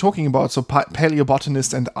that I'm talking about, so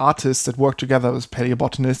paleobotanists and artists that work together with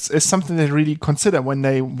paleobotanists, is something they really consider when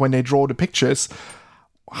they draw the pictures.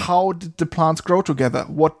 how did the plants grow together?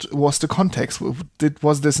 What was the context?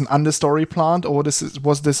 Was this an understory plant, or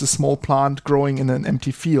was this a small plant growing in an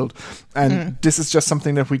empty field? And this is just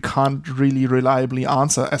something that we can't really reliably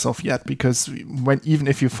answer as of yet, because even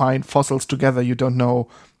if you find fossils together, you don't know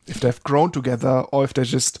if they've grown together or if they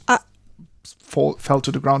just fell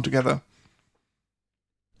to the ground together.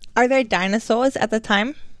 Are there dinosaurs at the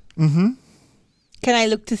time? Mm-hmm. Can I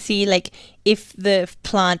look to see, like, if the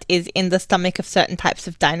plant is in the stomach of certain types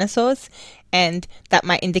of dinosaurs, and that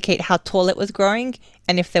might indicate how tall it was growing?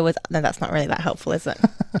 And if there was... No, that's not really that helpful, is it?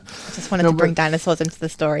 I just wanted to bring dinosaurs into the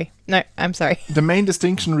story. No, I'm sorry. The main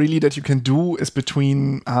distinction really that you can do is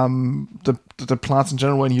between the plants in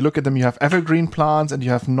general. When you look at them, you have evergreen plants and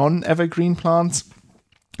you have non-evergreen plants.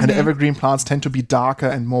 And the evergreen plants tend to be darker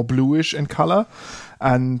and more bluish in color.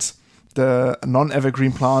 And the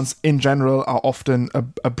non-evergreen plants in general are often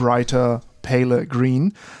a brighter, paler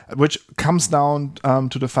green, which comes down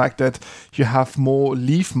to the fact that you have more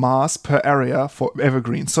leaf mass per area for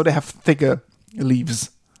evergreens. So they have thicker leaves,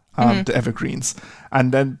 the evergreens.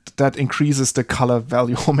 And then that increases the color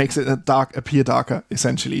value or makes it appear darker,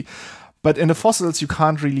 essentially. But in the fossils, you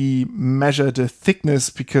can't really measure the thickness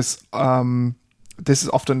because... this is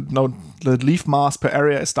often the leaf mass per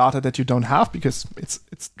area is data that you don't have because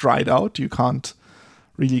it's dried out. You can't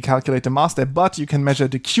really calculate the mass there, but you can measure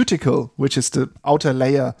the cuticle, which is the outer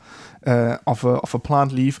layer of a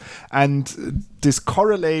plant leaf, and this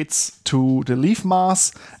correlates to the leaf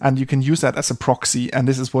mass, and you can use that as a proxy. And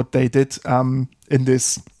this is what they did in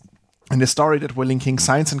this story that we're linking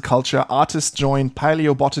science and culture. Artists joined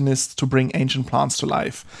paleobotanists to bring ancient plants to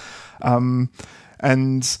life,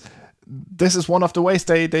 and this is one of the ways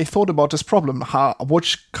they thought about this problem,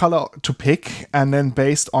 which color to pick, and then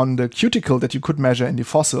based on the cuticle that you could measure in the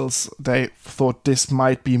fossils, they thought this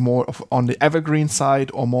might be more on the evergreen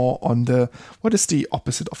side or more on the, what is the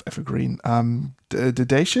opposite of evergreen? The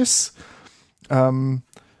dioecious?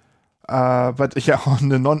 But yeah, on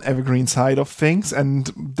the non-evergreen side of things,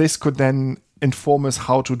 and this could then inform us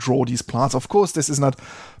how to draw these plants. Of course, this is not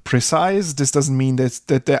precise. This doesn't mean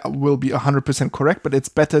that they will be 100% correct, but it's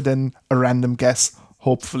better than a random guess,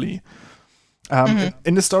 hopefully.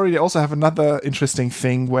 In the story, they also have another interesting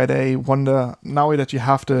thing where they wonder, now that you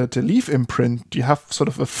have the leaf imprint, you have sort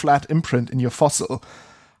of a flat imprint in your fossil.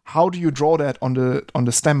 How do you draw that on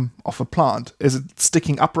the stem of a plant? Is it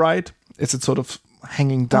sticking upright? Is it sort of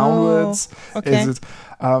hanging downwards? Okay. Is it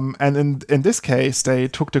and in this case they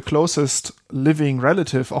took the closest living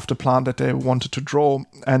relative of the plant that they wanted to draw,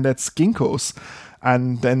 and that's ginkgos.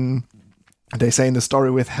 And then they say in the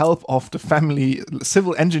story, with help of the family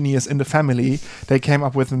civil engineers in the family, they came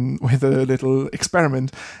up with a little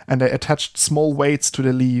experiment, and they attached small weights to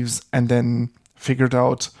the leaves and then figured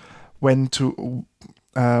out when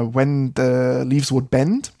the leaves would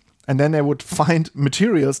bend. And then they would find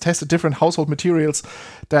materials, tested different household materials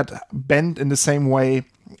that bend in the same way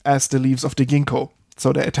as the leaves of the ginkgo.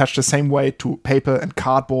 So they attach the same way to paper and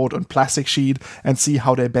cardboard and plastic sheet and see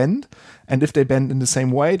how they bend. And if they bend in the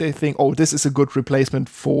same way, they think, oh, this is a good replacement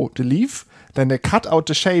for the leaf. Then they cut out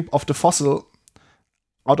the shape of the fossil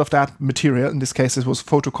out of that material. In this case, it was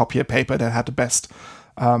photocopier paper that had the best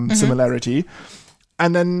similarity.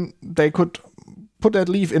 And then they could put that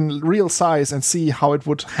leaf in real size and see how it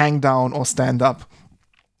would hang down or stand up.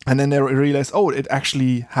 And then they realized, oh, it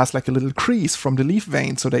actually has like a little crease from the leaf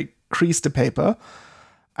vein. So they creased the paper.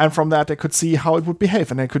 And from that, they could see how it would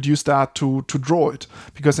behave. And they could use that to draw it.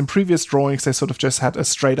 Because in previous drawings, they sort of just had a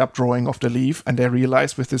straight up drawing of the leaf. And they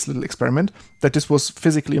realized with this little experiment that this was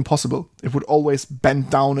physically impossible. It would always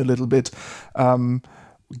bend down a little bit,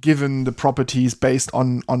 given the properties based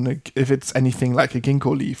on if it's anything like a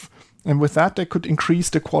ginkgo leaf. And with that, they could increase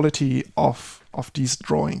the quality of these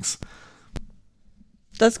drawings.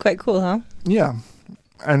 That's quite cool, huh? Yeah.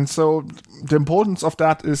 And so the importance of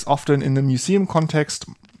that is often in the museum context.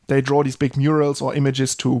 They draw these big murals or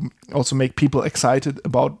images to also make people excited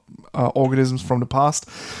about organisms from the past.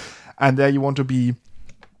 And there you want to be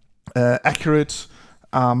accurate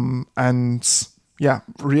and,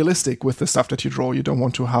 realistic with the stuff that you draw. You don't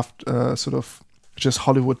want to have sort of just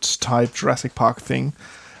Hollywood-type Jurassic Park thing.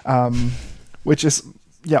 Which is,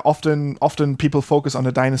 often people focus on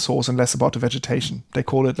the dinosaurs and less about the vegetation. They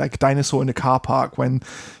call it like dinosaur in the car park when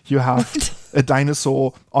you have a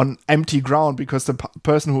dinosaur on empty ground because the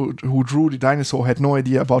person who drew the dinosaur had no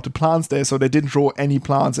idea about the plants there, so they didn't draw any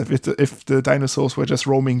plants if the dinosaurs were just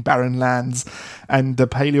roaming barren lands. And the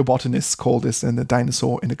paleobotanists call this then the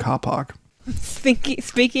dinosaur in the car park.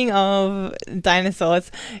 Speaking of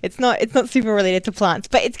dinosaurs, it's not super related to plants,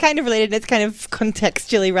 but it's kind of related. It's kind of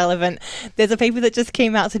contextually relevant. There's a paper that just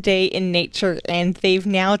came out today in Nature, and they've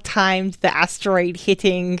now timed the asteroid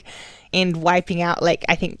hitting and wiping out, like,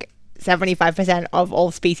 I think 75% of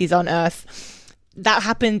all species on Earth. That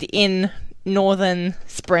happened in northern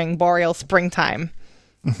spring, boreal springtime.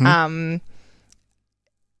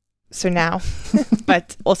 So now,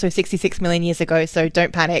 but also 66 million years ago, so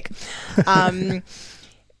don't panic.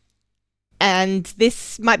 And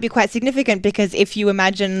this might be quite significant because if you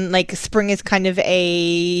imagine, like, spring is kind of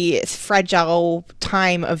a fragile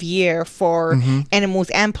time of year for animals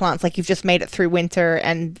and plants, like you've just made it through winter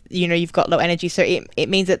and, you know, you've got low energy. So it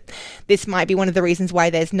means that this might be one of the reasons why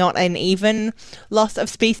there's not an even loss of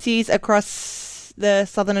species across the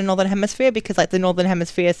southern and northern hemisphere, because like the northern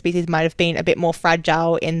hemisphere species might have been a bit more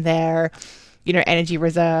fragile in their, you know, energy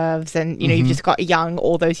reserves, and you know, you've just got young,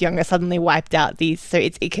 all those young are suddenly wiped out. So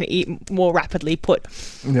it can more rapidly put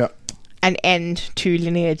an end to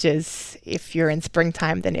lineages if you're in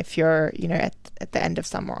springtime than if you're, you know, at the end of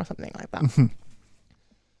summer or something like that.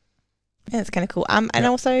 Yeah, it's kind of cool. And I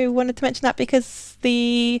also wanted to mention that because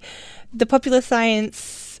the Popular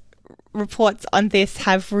Science reports on this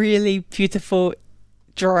have really beautiful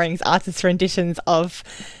drawings, artist renditions of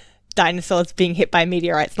dinosaurs being hit by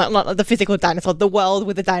meteorites, not the physical dinosaur, the world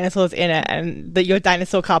with the dinosaurs in it. And your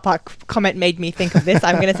dinosaur car park comment made me think of this.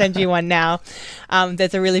 I'm going to send you one now.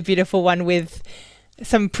 There's a really beautiful one with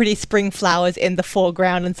some pretty spring flowers in the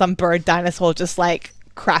foreground and some bird dinosaur just like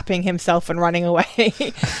crapping himself and running away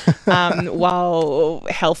while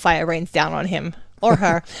hellfire rains down on him or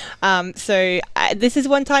her. So this is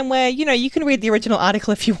one time where, you know, you can read the original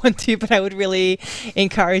article if you want to, but I would really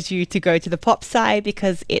encourage you to go to the pop site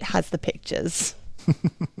because it has the pictures.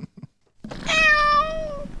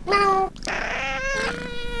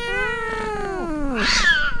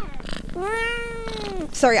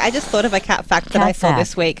 Sorry, I just thought of a cat fact that I saw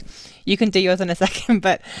this week. You can do yours in a second,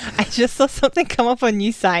 but I just saw something come up on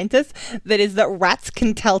New Scientist that is that rats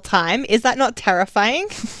can tell time. Is that not terrifying?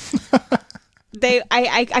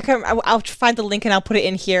 I'll find the link and I'll put it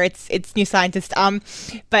in here. It's New Scientist.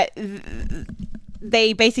 But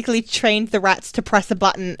they basically trained the rats to press a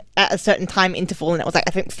button at a certain time interval, and it was like,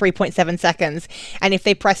 I think 3.7 seconds. And if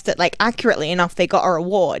they pressed it like accurately enough, they got a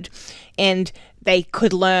reward. And they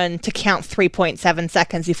could learn to count 3.7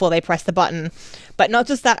 seconds before they pressed the button. But not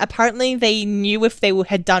just that, apparently they knew if they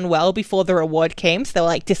had done well before the reward came, so they were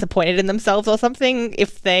like disappointed in themselves or something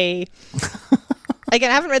if they... Again,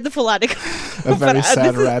 I haven't read the full article. A very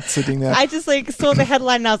sad rat sitting there. I just like saw the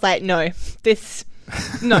headline and I was like, no.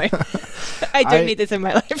 I don't need this in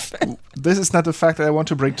my life. This is not a fact that I want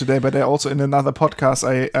to bring today, but I also, in another podcast,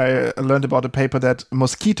 I learned about a paper that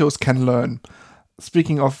mosquitoes can learn.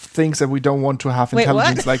 Speaking of things that we don't want to have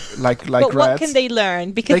intelligence, like but rats. What can they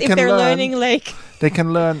learn? Because if they're learning like... They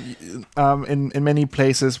can learn, in many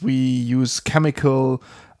places we use chemicals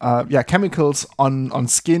on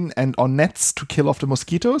skin and on nets to kill off the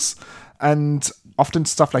mosquitoes, and often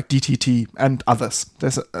stuff like DDT and others.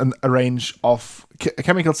 There's a range of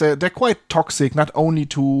chemicals. They're quite toxic, not only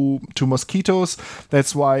to mosquitoes.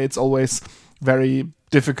 That's why it's always very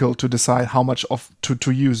difficult to decide how much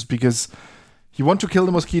to use, because you want to kill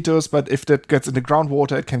the mosquitoes, but if that gets in the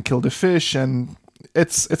groundwater, it can kill the fish, and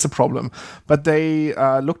it's a problem. But they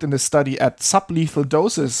looked in the study at sublethal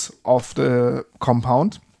doses of the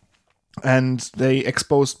compound, and they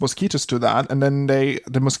exposed mosquitoes to that, and then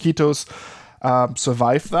the mosquitoes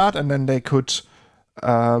survived that, and then they could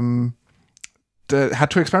they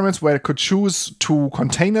had two experiments where they could choose two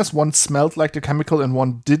containers. One smelled like the chemical and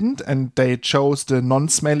one didn't, and they chose the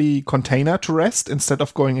non-smelly container to rest instead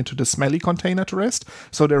of going into the smelly container to rest.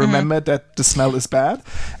 So they remembered that the smell is bad.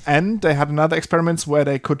 And they had another experiments where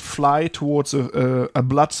they could fly towards a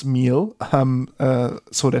blood meal,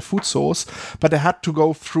 so their food source, but they had to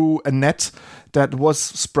go through a net that was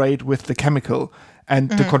sprayed with the chemical. And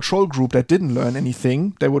the control group that didn't learn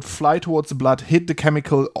anything, they would fly towards the blood, hit the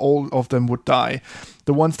chemical, all of them would die.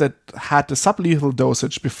 The ones that had the sublethal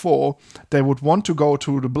dosage before, they would want to go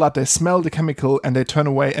to the blood, they smell the chemical, and they turn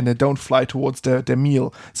away and they don't fly towards their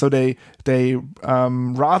meal. So they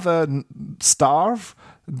rather starve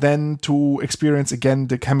than to experience again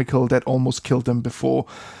the chemical that almost killed them before.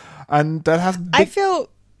 And that has...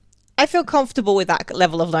 I feel comfortable with that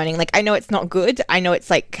level of learning. Like, I know it's not good. I know it's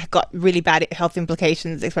like got really bad health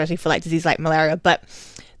implications, especially for like disease like malaria. But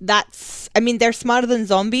they're smarter than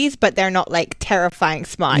zombies, but they're not like terrifying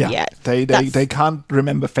smart yet. They can't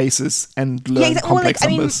remember faces and learn complex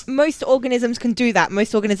numbers. Most organisms can do that.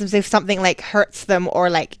 Most organisms, if something like hurts them or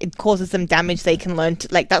like it causes them damage, they can learn to,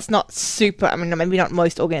 like, that's not super. I mean, maybe not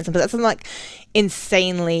most organisms, but that's not like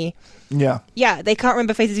insanely. Yeah, they can't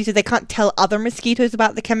remember faces. You said they can't tell other mosquitoes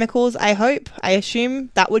about the chemicals, I assume.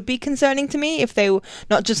 That would be concerning to me if they were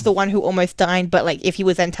not just the one who almost died, but like if he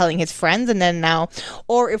was then telling his friends and then now,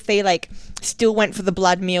 or if they like still went for the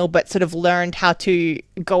blood meal but sort of learned how to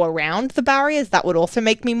go around the barriers, that would also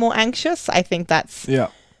make me more anxious. I think that's... Yeah.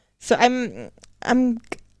 So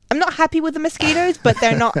I'm not happy with the mosquitoes, but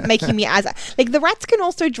they're not making me as... Like, the rats can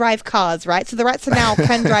also drive cars, right? So the rats now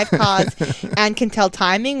can drive cars and can tell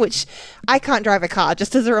timing, which I can't drive a car,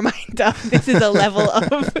 just as a reminder. This is a level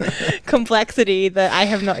of complexity that I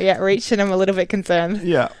have not yet reached, and I'm a little bit concerned.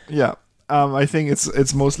 Yeah. I think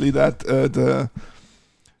it's mostly that the...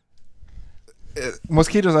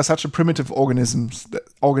 mosquitoes are such a primitive organism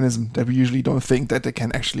that we usually don't think that they can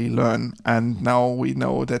actually learn, and now we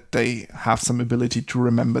know that they have some ability to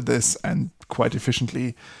remember this, and quite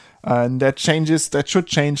efficiently, and that should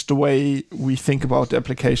change the way we think about the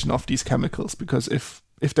application of these chemicals, because if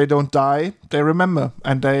they don't die, they remember,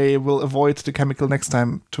 and they will avoid the chemical next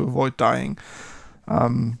time to avoid dying.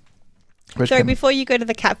 Sorry, before you go to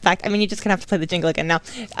the cat fact, I mean, you're just gonna have to play the jingle again now.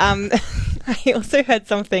 I also heard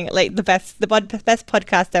something like the best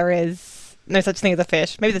podcast there is. No such thing as a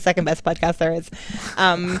fish. Maybe the second best podcast there is.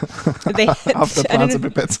 After Plants and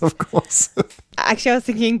Pipettes, of course. Actually, I was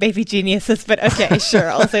thinking Baby Geniuses, but okay, sure,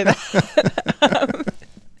 I'll say that.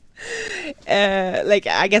 Like,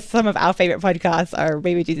 I guess some of our favorite podcasts are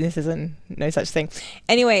Baby Geniuses and No Such Thing.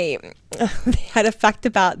 Anyway, they had a fact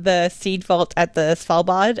about the seed vault at the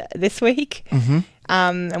Svalbard this week. Mm-hmm.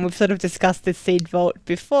 And we've sort of discussed this seed vault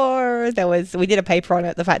before. We did a paper on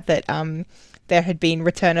it, the fact that there had been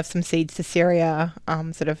return of some seeds to Syria,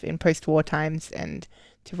 sort of in post-war times, and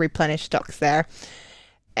to replenish stocks there.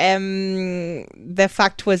 The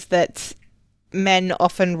fact was that men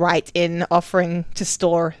often write in offering to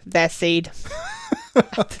store their seed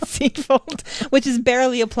at the seed vault, which is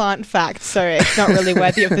barely a plant fact, so it's not really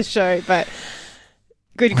worthy of the show, but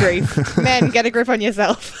good grief. Men, get a grip on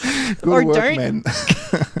yourself. Good or work, don't. men.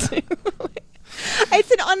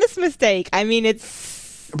 It's an honest mistake. I mean,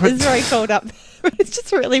 it's very cold up there. It's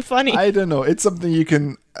just really funny. I don't know. It's something you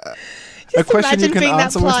can... Just a question imagine you can being that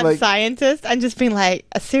answer with, plant like, scientist and just being like,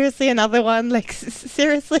 seriously, another one? Like,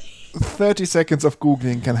 seriously? 30 seconds of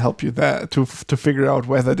Googling can help you there to figure out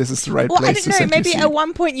whether this is the right place to send I don't know. Maybe your at seed.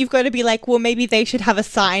 one point you've got to be like, well, maybe they should have a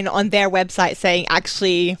sign on their website saying,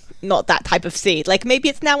 actually, not that type of seed. Like, maybe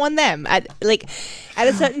it's now on them. At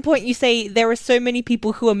a certain point, you say there are so many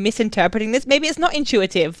people who are misinterpreting this. Maybe it's not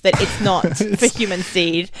intuitive that it's not for human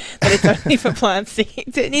seed, that it's only for plant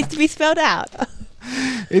seed. It needs to be spelled out.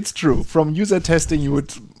 It's true. From user testing,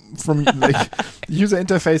 from like user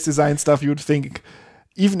interface design stuff, you would think,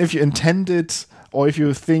 even if you intend it, or if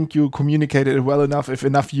you think you communicated it well enough, if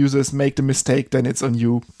enough users make the mistake, then it's on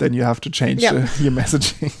you. Then you have to change your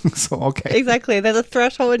messaging. So, okay. Exactly. There's a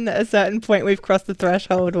threshold, and at a certain point, we've crossed the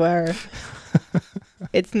threshold where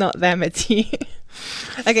it's not them, it's you.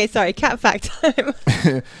 Okay, sorry. Cat fact time.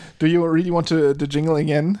 Do you really want the jingle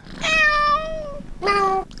again?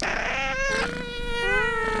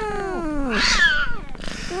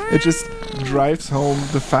 It just drives home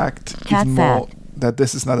the fact Cat even more that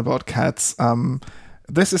this is not about cats.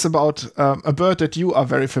 This is about a bird that you are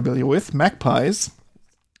very familiar with, magpies.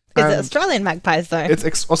 Is it Australian magpies, though?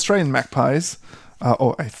 It's Australian magpies.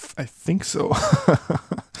 I think so.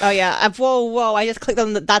 Oh, yeah. Whoa. I just clicked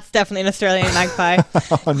on that's definitely an Australian magpie.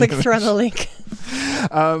 Click through on the link.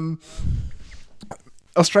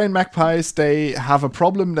 Australian magpies, they have a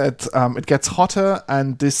problem that it gets hotter,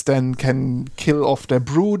 and this then can kill off their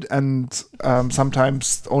brood, and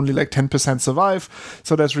sometimes only like 10% survive.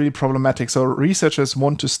 So that's really problematic. So researchers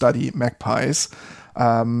want to study magpies.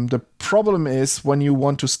 The problem is when you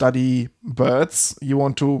want to study birds, you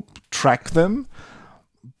want to track them.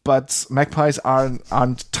 But magpies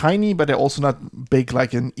aren't tiny, but they're also not big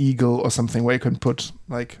like an eagle or something where you can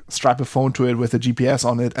strap a phone to it with a GPS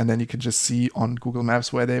on it, and then you can just see on Google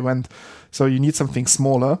Maps where they went. So you need something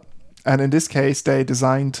smaller. And in this case, they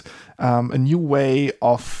designed a new way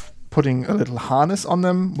of putting a little harness on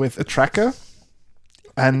them with a tracker.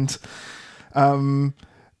 And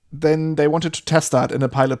then they wanted to test that in a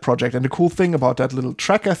pilot project. And the cool thing about that little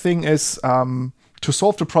tracker thing is... to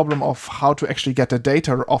solve the problem of how to actually get the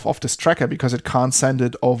data off this tracker, because it can't send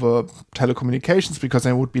it over telecommunications, because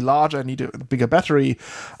then it would be larger and need a bigger battery.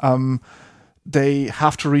 they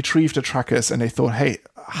have to retrieve the trackers, and they thought, hey,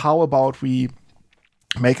 how about we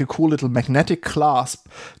make a cool little magnetic clasp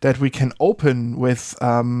that we can open with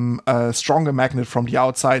a stronger magnet from the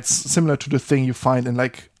outside, similar to the thing you find in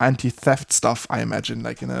like anti-theft stuff, I imagine,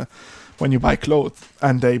 like when you buy clothes,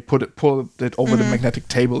 and they pull it over the magnetic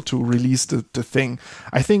table to release the thing.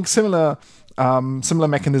 I think similar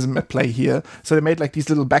mechanism at play here. So they made like these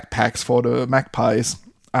little backpacks for the magpies,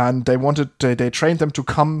 and they trained them to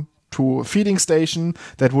come to a feeding station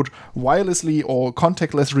that would wirelessly or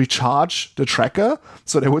contactless recharge the tracker.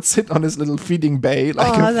 So they would sit on this little feeding bay,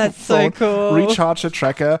 like that's so cool. Recharge the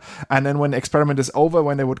tracker, and then when the experiment is over,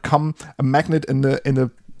 when they would come, a magnet in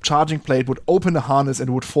the charging plate would open the harness and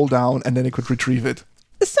it would fall down, and then they could retrieve it.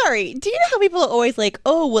 Sorry, do you know how people are always like,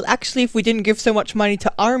 oh, well, actually, if we didn't give so much money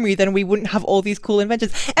to Army, then we wouldn't have all these cool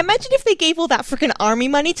inventions. Imagine if they gave all that freaking Army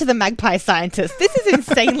money to the magpie scientists. This is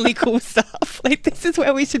insanely cool stuff. Like, this is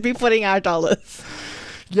where we should be putting our dollars.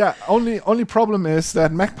 Yeah, only problem is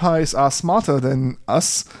that magpies are smarter than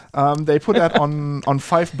us. They put that on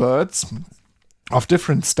 5 birds of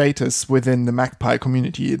different status within the magpie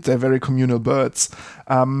community. They're very communal birds.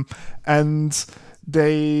 And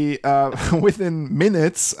they, within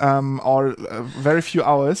minutes or very few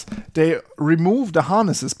hours, they remove the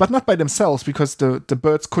harnesses, but not by themselves, because the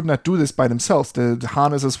birds could not do this by themselves. The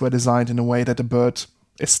harnesses were designed in a way that the bird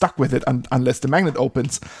is stuck with it unless the magnet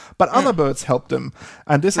opens. But other birds help them.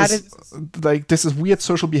 And this is weird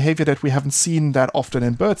social behavior that we haven't seen that often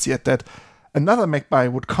in birds yet, that another magpie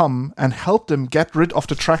would come and help them get rid of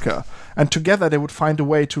the tracker, and together they would find a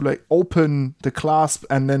way to like open the clasp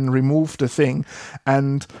and then remove the thing.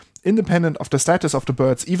 And independent of the status of the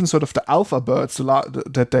birds, even sort of the alpha birds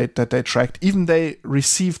that they tracked, even they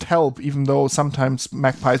received help, even though sometimes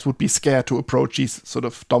magpies would be scared to approach these sort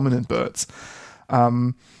of dominant birds.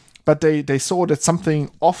 But they saw that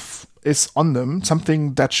something off is on them,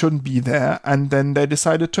 something that shouldn't be there, and then they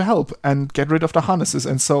decided to help and get rid of the harnesses.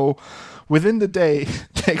 And so within the day,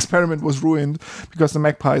 the experiment was ruined because the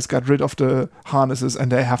magpies got rid of the harnesses,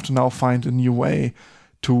 and they have to now find a new way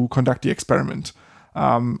to conduct the experiment.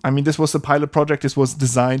 I mean, this was a pilot project. This was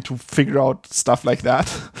designed to figure out stuff like that,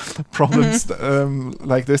 problems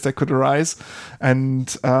like this that could arise.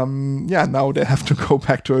 And now they have to go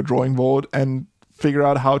back to a drawing board and figure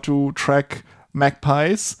out how to track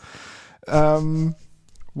magpies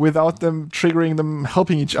without them triggering them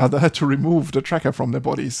helping each other to remove the tracker from their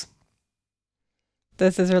bodies.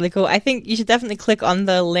 This is really cool. I think you should definitely click on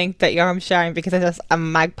the link that Yoram's sharing, because there's a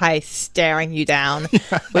magpie staring you down,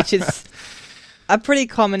 which is a pretty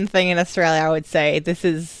common thing in Australia, I would say. This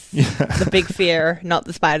is the big fear, not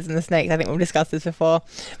the spiders and the snakes. I think we've discussed this before.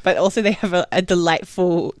 But also they have a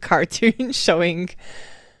delightful cartoon showing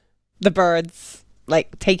the birds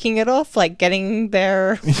like taking it off, like getting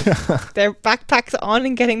their backpacks on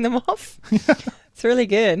and getting them off. Yeah. It's really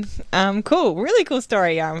good. Cool. Really cool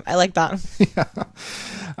story, Yarm. I like that. Yeah.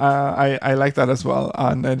 I like that as well.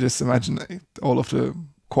 And I just imagine all of the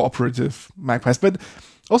cooperative magpies. But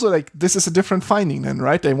also, like, this is a different finding then,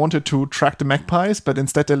 right? They wanted to track the magpies, but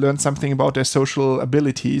instead they learned something about their social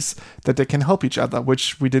abilities, that they can help each other,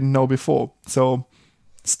 which we didn't know before. So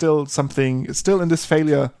still in this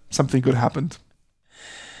failure, something good happened.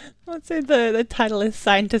 I'd say the title is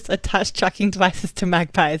Scientists Attach Tracking Devices to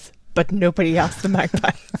Magpies, but nobody asked the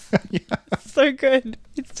magpies. Yeah. So good.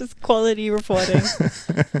 It's just quality reporting.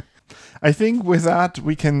 I think with that,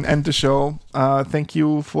 we can end the show. Thank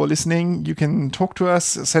you for listening. You can talk to us,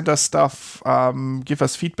 send us stuff, give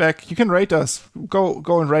us feedback. You can rate us.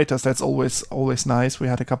 Go and rate us. That's always nice. We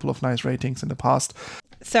had a couple of nice ratings in the past.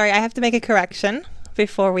 Sorry, I have to make a correction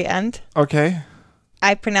before we end. Okay.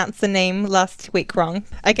 I pronounced the name last week wrong.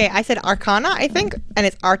 Okay, I said Arcana, I think, and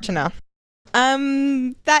it's Archana.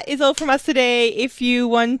 That is all from us today. If you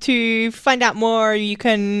want to find out more, you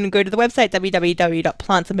can go to the website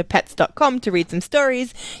www.plantsandpipets.com to read some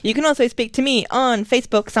stories. You can also speak to me on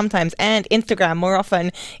Facebook sometimes and Instagram more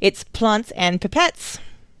often. It's Plants and Pipettes.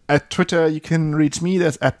 At Twitter, you can reach me.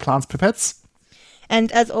 That's at PlantsPipettes.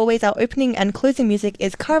 And as always, our opening and closing music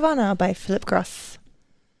is Carvana by Philip Gross.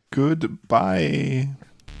 Goodbye.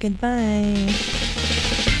 Goodbye.